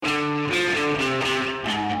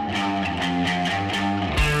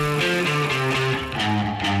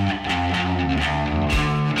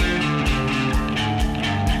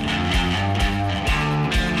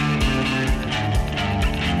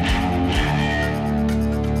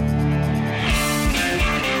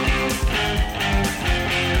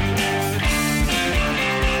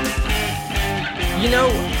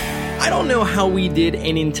know how we did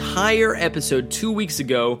an entire episode 2 weeks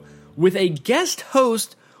ago with a guest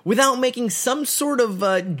host without making some sort of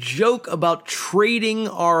joke about trading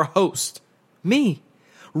our host? Me.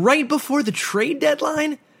 Right before the trade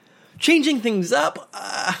deadline? Changing things up?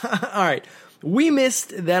 Alright, we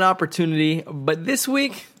missed that opportunity, but this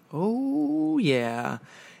week, oh yeah.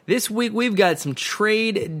 This week we've got some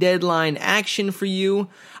trade deadline action for you.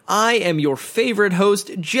 I am your favorite host,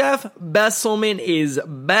 Jeff Besselman is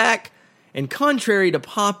back, and contrary to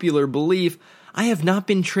popular belief, I have not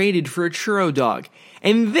been traded for a churro dog.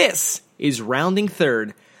 And this is Rounding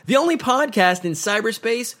Third, the only podcast in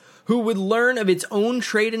cyberspace who would learn of its own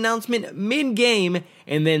trade announcement mid-game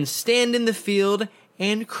and then stand in the field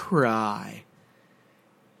and cry.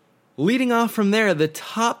 Leading off from there, the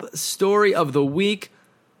top story of the week,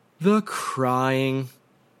 the crying.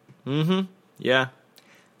 Yeah.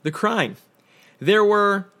 The crying. There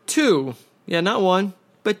were two, not one,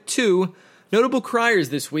 but two notable criers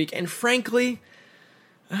this week, and frankly,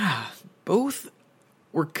 both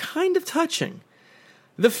were kind of touching.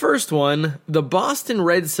 The first one, the Boston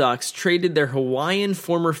Red Sox traded their Hawaiian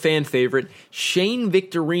former fan favorite Shane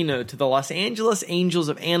Victorino to the Los Angeles Angels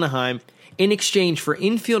of Anaheim in exchange for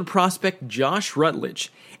infield prospect Josh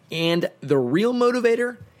Rutledge, and the real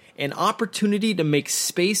motivator, an opportunity to make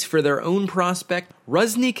space for their own prospect,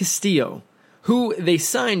 Rusney Castillo, who they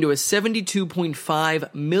signed to a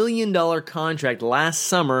 $72.5 million contract last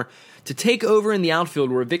summer to take over in the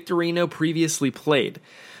outfield where Victorino previously played.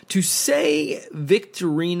 To say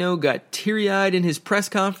Victorino got teary-eyed in his press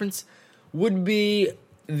conference would be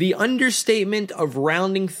the understatement of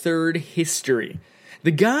Rounding Third history.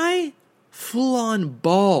 The guy full-on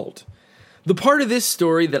bawled. The part of this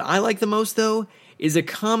story that I like the most, though, is a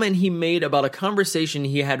comment he made about a conversation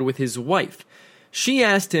he had with his wife. She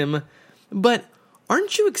asked him, "But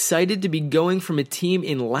aren't you excited to be going from a team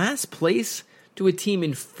in last place to a team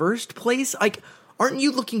in first place? Like, aren't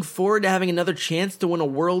you looking forward to having another chance to win a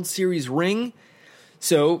World Series ring?"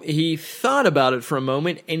 So he thought about it for a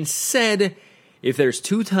moment and said, "If there's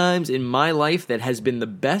two times in my life that has been the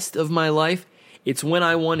best of my life, it's when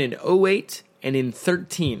I won in 08 and in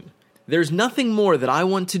 13. There's nothing more that I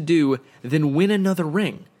want to do than win another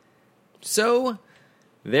ring." So,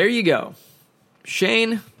 there you go.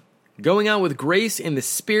 Shane, going out with grace in the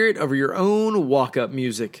spirit of your own walk-up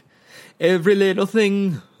music. Every little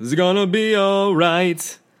thing is gonna be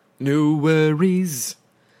alright. No worries.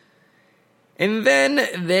 And then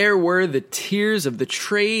there were the tears of the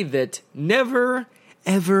trade that never,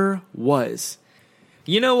 ever was.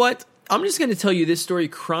 You know what? I'm just gonna tell you this story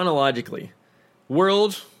chronologically.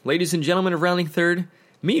 World, ladies and gentlemen of Rounding Third,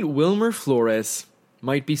 meet Wilmer Flores.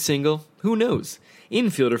 Might be single, who knows?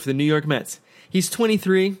 Infielder for the New York Mets. He's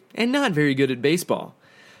 23 and not very good at baseball.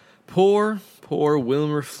 Poor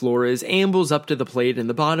Wilmer Flores ambles up to the plate in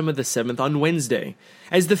the bottom of the seventh on Wednesday,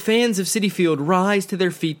 as the fans of Citi Field rise to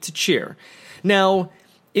their feet to cheer. Now,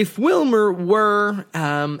 if Wilmer were,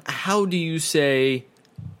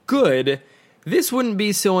 good, this wouldn't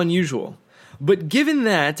be so unusual. But given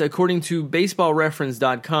that, according to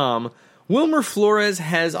BaseballReference.com, Wilmer Flores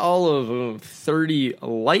has all of 30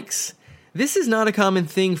 likes, this is not a common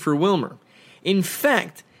thing for Wilmer. In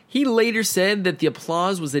fact, he later said that the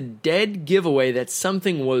applause was a dead giveaway that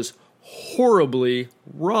something was horribly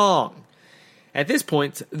wrong. At this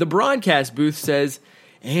point, the broadcast booth says,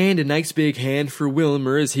 "And a nice big hand for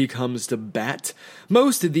Wilmer as he comes to bat.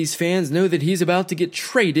 Most of these fans know that he's about to get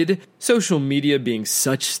traded. Social media being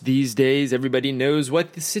such these days, everybody knows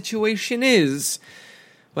what the situation is."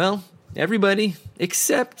 Well, everybody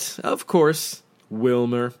except, of course,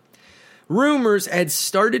 Wilmer. Rumors had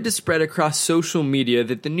started to spread across social media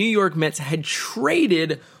that the New York Mets had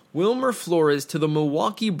traded Wilmer Flores to the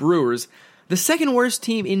Milwaukee Brewers, the second worst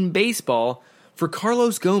team in baseball, for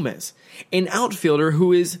Carlos Gomez, an outfielder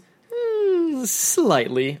who is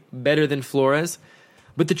slightly better than Flores.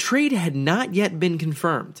 But the trade had not yet been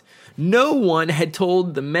confirmed. No one had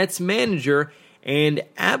told the Mets manager, and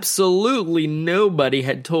absolutely nobody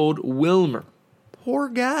had told Wilmer. Poor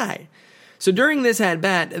guy. So during this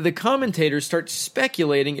at-bat, the commentators start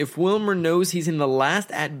speculating if Wilmer knows he's in the last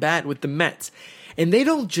at-bat with the Mets. And they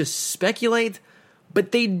don't just speculate,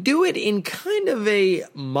 but they do it in kind of a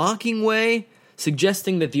mocking way,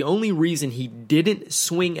 suggesting that the only reason he didn't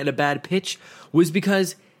swing at a bad pitch was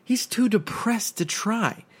because he's too depressed to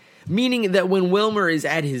try. Meaning that when Wilmer is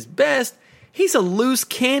at his best, he's a loose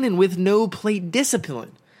cannon with no plate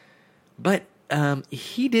discipline. But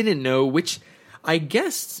he didn't know, which I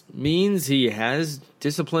guess means he has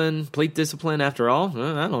discipline, plate discipline after all.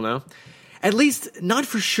 I don't know. At least, not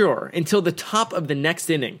for sure, until the top of the next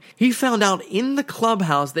inning. He found out in the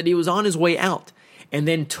clubhouse that he was on his way out, and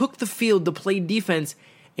then took the field to play defense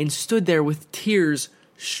and stood there with tears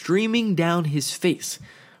streaming down his face,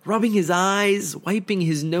 rubbing his eyes, wiping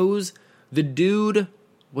his nose. The dude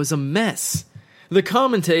was a mess. The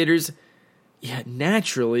commentators,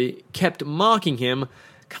 naturally, kept mocking him.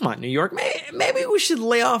 Come on, New York, maybe we should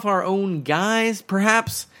lay off our own guys,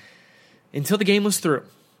 perhaps, until the game was through.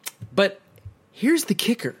 But here's the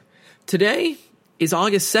kicker. Today is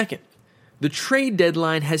August 2nd. The trade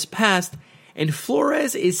deadline has passed, and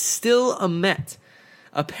Flores is still a Met.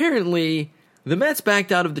 Apparently, the Mets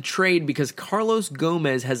backed out of the trade because Carlos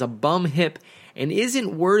Gomez has a bum hip and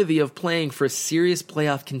isn't worthy of playing for a serious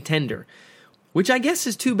playoff contender, which I guess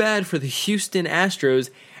is too bad for the Houston Astros,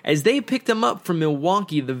 as they picked him up from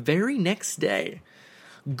Milwaukee the very next day.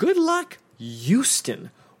 Good luck,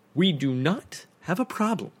 Houston. We do not have a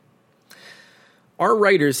problem. Our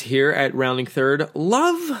writers here at Rounding Third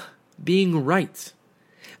love being right,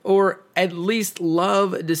 or at least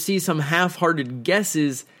love to see some half-hearted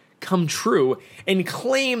guesses come true and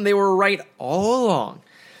claim they were right all along.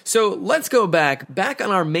 So let's go back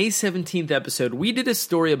on our May 17th episode. We did a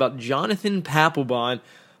story about Jonathan Papelbon,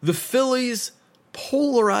 the Phillies'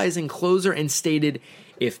 polarizing closer, and stated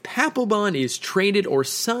if Papelbon is traded or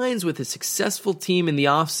signs with a successful team in the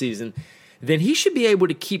offseason, then he should be able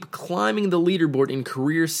to keep climbing the leaderboard in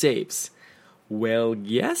career saves. Well,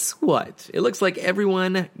 guess what? It looks like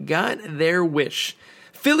everyone got their wish.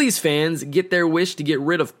 Phillies fans get their wish to get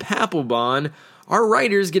rid of Papelbon. Our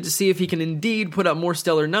writers get to see if he can indeed put up more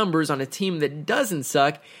stellar numbers on a team that doesn't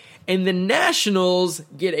suck. And the Nationals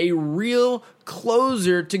get a real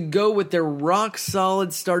closer to go with their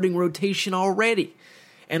rock-solid starting rotation already.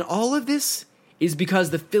 And all of this is because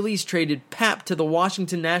the Phillies traded Pap to the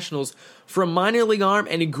Washington Nationals for a minor league arm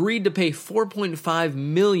and agreed to pay $4.5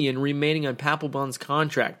 million remaining on Papelbon's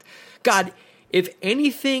contract. God, if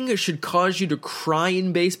anything should cause you to cry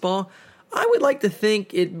in baseball, I would like to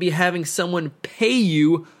think it'd be having someone pay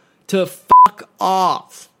you to fuck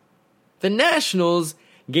off. The Nationals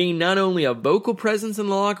gained not only a vocal presence in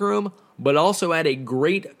the locker room, but also add a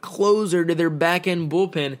great closer to their back-end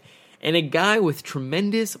bullpen and a guy with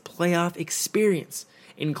tremendous playoff experience,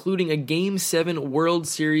 including a Game 7 World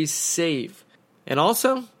Series save. And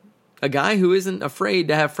also, a guy who isn't afraid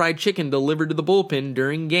to have fried chicken delivered to the bullpen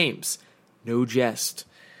during games. No jest.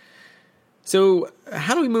 So,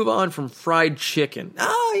 how do we move on from fried chicken?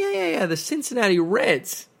 Oh, yeah, the Cincinnati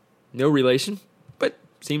Reds. No relation, but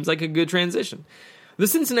seems like a good transition. The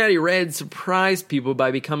Cincinnati Reds surprised people by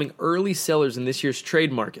becoming early sellers in this year's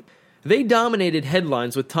trade market. They dominated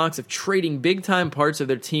headlines with talks of trading big-time parts of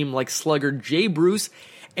their team like slugger Jay Bruce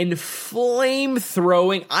and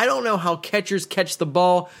flame-throwing, I don't know how catchers catch the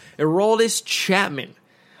ball, Aroldis Chapman.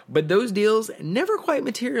 But those deals never quite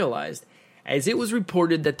materialized, as it was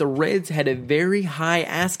reported that the Reds had a very high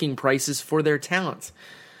asking prices for their talent.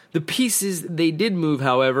 The pieces they did move,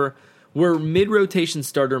 however, were mid-rotation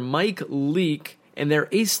starter Mike Leake and their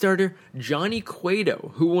ace starter Johnny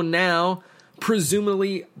Cueto, who will now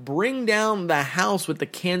presumably bring down the house with the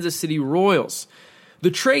Kansas City Royals.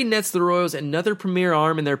 The trade nets the Royals another premier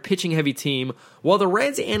arm in their pitching-heavy team, while the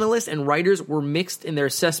Reds analysts and writers were mixed in their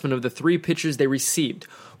assessment of the three pitchers they received,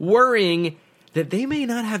 worrying that they may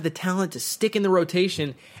not have the talent to stick in the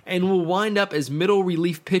rotation and will wind up as middle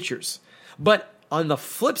relief pitchers. But on the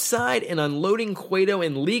flip side, in unloading Cueto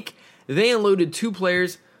and Leake, they unloaded two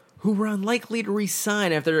players who were unlikely to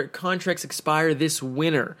re-sign after their contracts expire this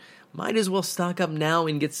winter. Might as well stock up now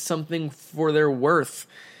and get something for their worth.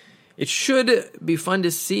 It should be fun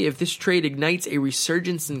to see if this trade ignites a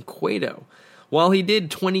resurgence in Cueto. While he did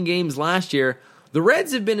 20 games last year, the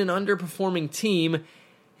Reds have been an underperforming team,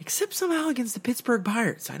 except somehow against the Pittsburgh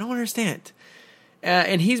Pirates. I don't understand.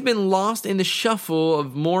 And he's been lost in the shuffle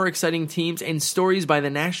of more exciting teams and stories by the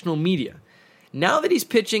national media. Now that he's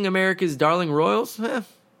pitching America's darling Royals,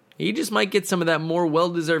 he just might get some of that more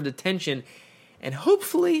well-deserved attention and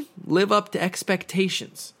hopefully live up to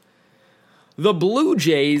expectations. The Blue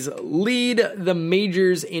Jays lead the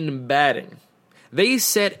majors in batting. They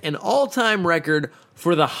set an all-time record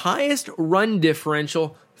for the highest run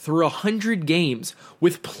differential through 100 games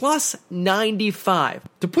with plus 95.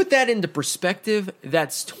 To put that into perspective,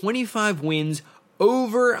 that's 25 wins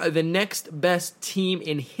over the next best team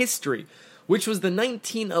in history, which was the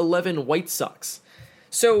 1911 White Sox.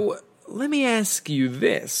 So, let me ask you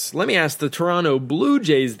this. Let me ask the Toronto Blue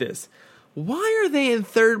Jays this. Why are they in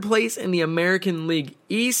third place in the American League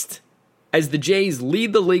East as the Jays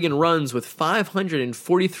lead the league in runs with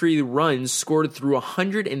 543 runs scored through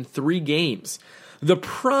 103 games? The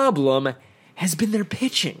problem has been their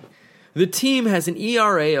pitching. The team has an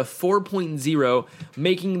ERA of 4.0,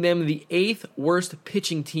 making them the 8th worst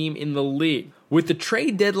pitching team in the league. With the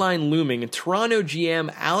trade deadline looming, Toronto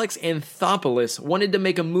GM Alex Anthopoulos wanted to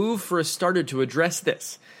make a move for a starter to address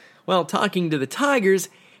this. While talking to the Tigers,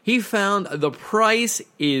 he found the price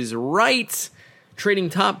is right, trading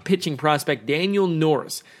top pitching prospect Daniel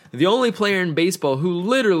Norris, the only player in baseball who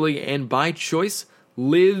literally and by choice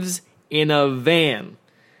lives in a van,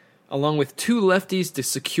 along with 2 lefties to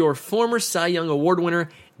secure former Cy Young Award winner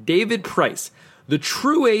David Price, the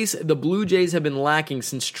true ace the Blue Jays have been lacking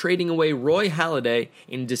since trading away Roy Halladay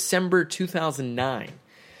in December 2009.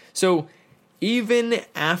 So, even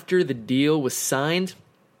after the deal was signed,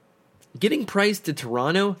 getting Price to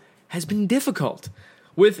Toronto has been difficult.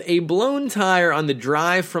 With a blown tire on the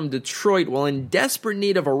drive from Detroit while in desperate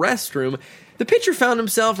need of a restroom, the pitcher found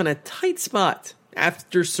himself in a tight spot.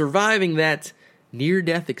 After surviving that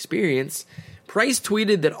near-death experience, Price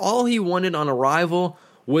tweeted that all he wanted on arrival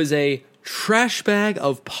was a trash bag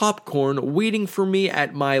of popcorn waiting for me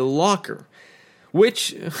at my locker,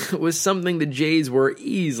 which was something the Jays were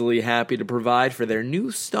easily happy to provide for their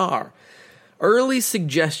new star. Early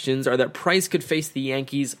suggestions are that Price could face the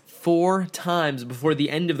Yankees 4 times before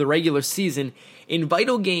the end of the regular season in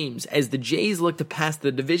vital games as the Jays look to pass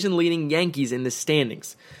the division-leading Yankees in the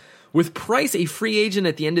standings. With Price a free agent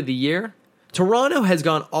at the end of the year, Toronto has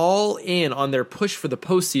gone all in on their push for the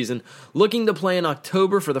postseason, looking to play in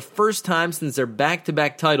October for the first time since their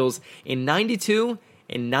back-to-back titles in '92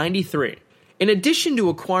 and '93. In addition to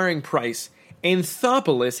acquiring Price,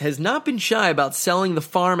 Anthopoulos has not been shy about selling the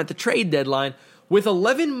farm at the trade deadline, with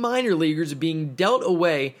 11 minor leaguers being dealt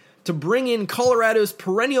away to bring in Colorado's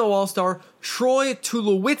perennial all-star Troy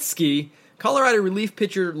Tulowitzki, Colorado relief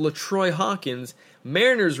pitcher LaTroy Hawkins,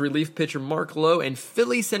 Mariners relief pitcher Mark Lowe, and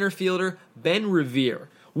Philly center fielder Ben Revere.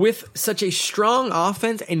 With such a strong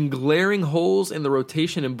offense and glaring holes in the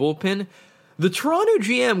rotation and bullpen, the Toronto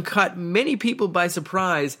GM caught many people by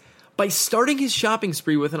surprise by starting his shopping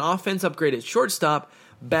spree with an offense upgrade at shortstop,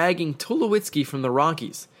 bagging Tulowitzki from the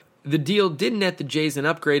Rockies. The deal did net the Jays an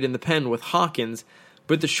upgrade in the pen with Hawkins,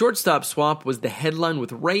 but the shortstop swap was the headline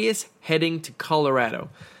with Reyes heading to Colorado.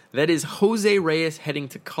 That is Jose Reyes heading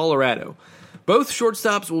to Colorado. Both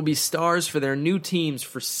shortstops will be stars for their new teams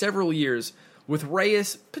for several years, with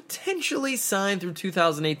Reyes potentially signed through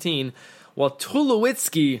 2018, while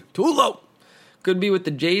Tulowitzki could be with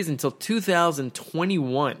the Jays until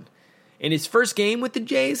 2021. In his first game with the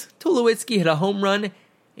Jays, Tulowitzki hit a home run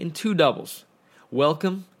and 2 doubles.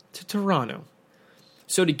 Welcome to Toronto.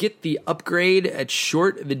 So to get the upgrade at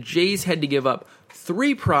short, the Jays had to give up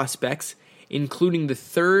 3 prospects, including the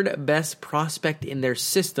 3rd best prospect in their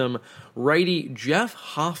system, righty Jeff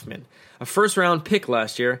Hoffman, a first-round pick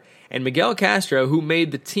last year, and Miguel Castro, who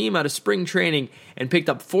made the team out of spring training and picked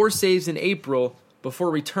up 4 saves in April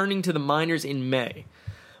before returning to the minors in May.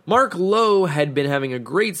 Mark Lowe had been having a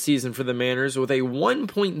great season for the Mariners with a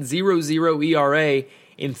 1.00 ERA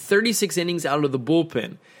in 36 innings out of the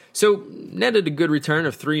bullpen, so netted a good return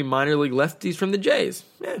of 3 minor league lefties from the Jays.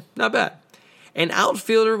 Not bad. An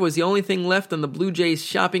outfielder was the only thing left on the Blue Jays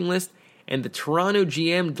shopping list, and the Toronto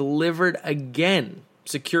GM delivered again,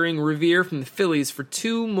 securing Revere from the Phillies for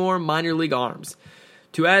 2 more minor league arms.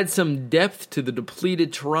 To add some depth to the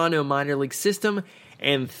depleted Toronto minor league system,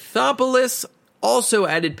 Anthopoulos also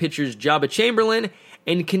added pitchers Jabba Chamberlain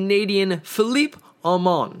and Canadian Philippe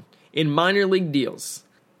Aumont in minor league deals.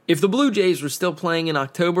 If the Blue Jays were still playing in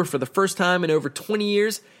October for the first time in over 20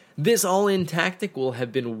 years, this all-in tactic will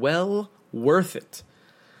have been well worth it.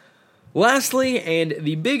 Lastly, and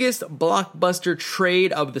the biggest blockbuster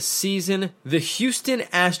trade of the season, the Houston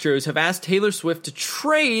Astros have asked Taylor Swift to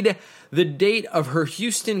trade the date of her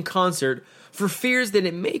Houston concert for fears that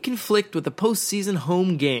it may conflict with the postseason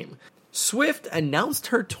home game. Swift announced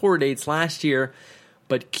her tour dates last year,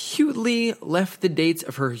 but cutely left the dates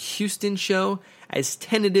of her Houston show as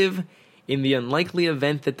tentative in the unlikely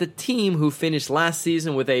event that the team, who finished last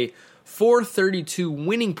season with a .432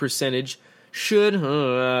 winning percentage, should,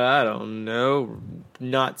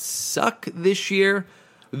 not suck this year.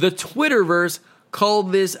 The Twitterverse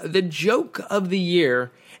called this the joke of the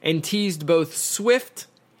year and teased both Swift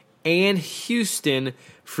and Houston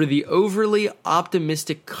for the overly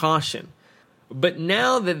optimistic caution. But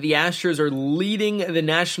now that the Astros are leading the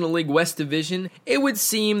National League West Division, it would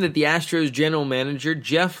seem that the Astros general manager,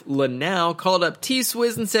 Jeff Lunau, called up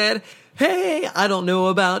T-Swizz and said, "Hey, I don't know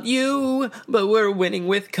about you, but we're winning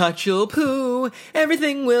with Kachel-Poo.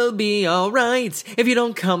 Everything will be alright if you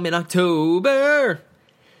don't come in October."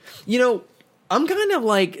 You know, I'm kind of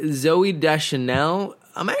like Zooey Deschanel.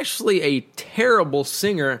 I'm actually a terrible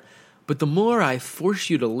singer, but the more I force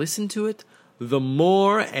you to listen to it, the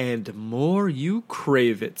more and more you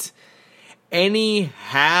crave it.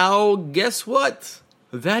 Anyhow, guess what?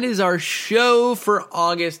 That is our show for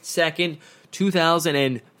August 2nd,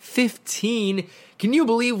 2015. Can you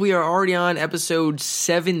believe we are already on episode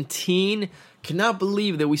 17? Cannot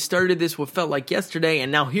believe that we started this what felt like yesterday,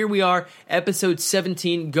 and now here we are, episode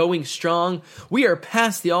 17, going strong. We are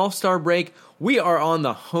past the All-Star break. We are on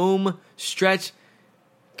the home stretch.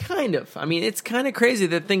 Kind of. I mean, it's kind of crazy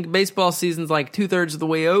to think baseball season's like 2/3 of the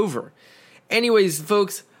way over. Anyways,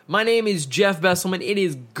 folks, my name is Jeff Besselman. It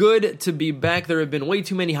is good to be back. There have been way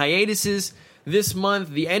too many hiatuses this month.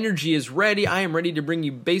 The energy is ready. I am ready to bring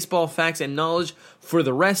you baseball facts and knowledge for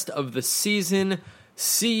the rest of the season.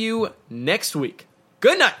 See you next week.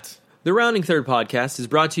 Good night. The Rounding Third podcast is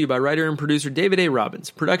brought to you by writer and producer David A. Robbins.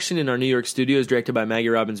 Production in our New York studio is directed by Maggie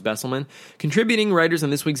Robbins Besselman. Contributing writers on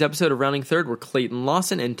this week's episode of Rounding Third were Clayton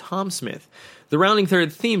Lawson and Tom Smith. The Rounding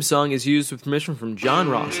Third theme song is used with permission from John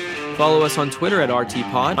Ross. Follow us on Twitter at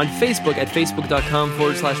RTPod, on Facebook at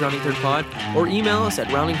facebook.com/RoundingThirdPod, or email us at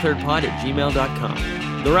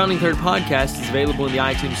roundingthirdpod@gmail.com. The Rounding Third podcast is available in the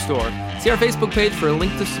iTunes Store. See our Facebook page for a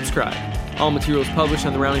link to subscribe. All materials published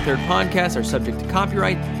on the Rounding Third podcast are subject to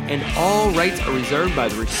copyright, and all rights are reserved by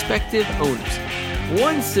the respective owners.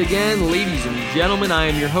 Once again, ladies and gentlemen, I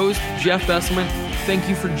am your host, Jeff Besselman. Thank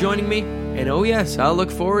you for joining me, and oh yes, I'll look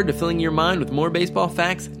forward to filling your mind with more baseball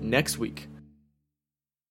facts next week.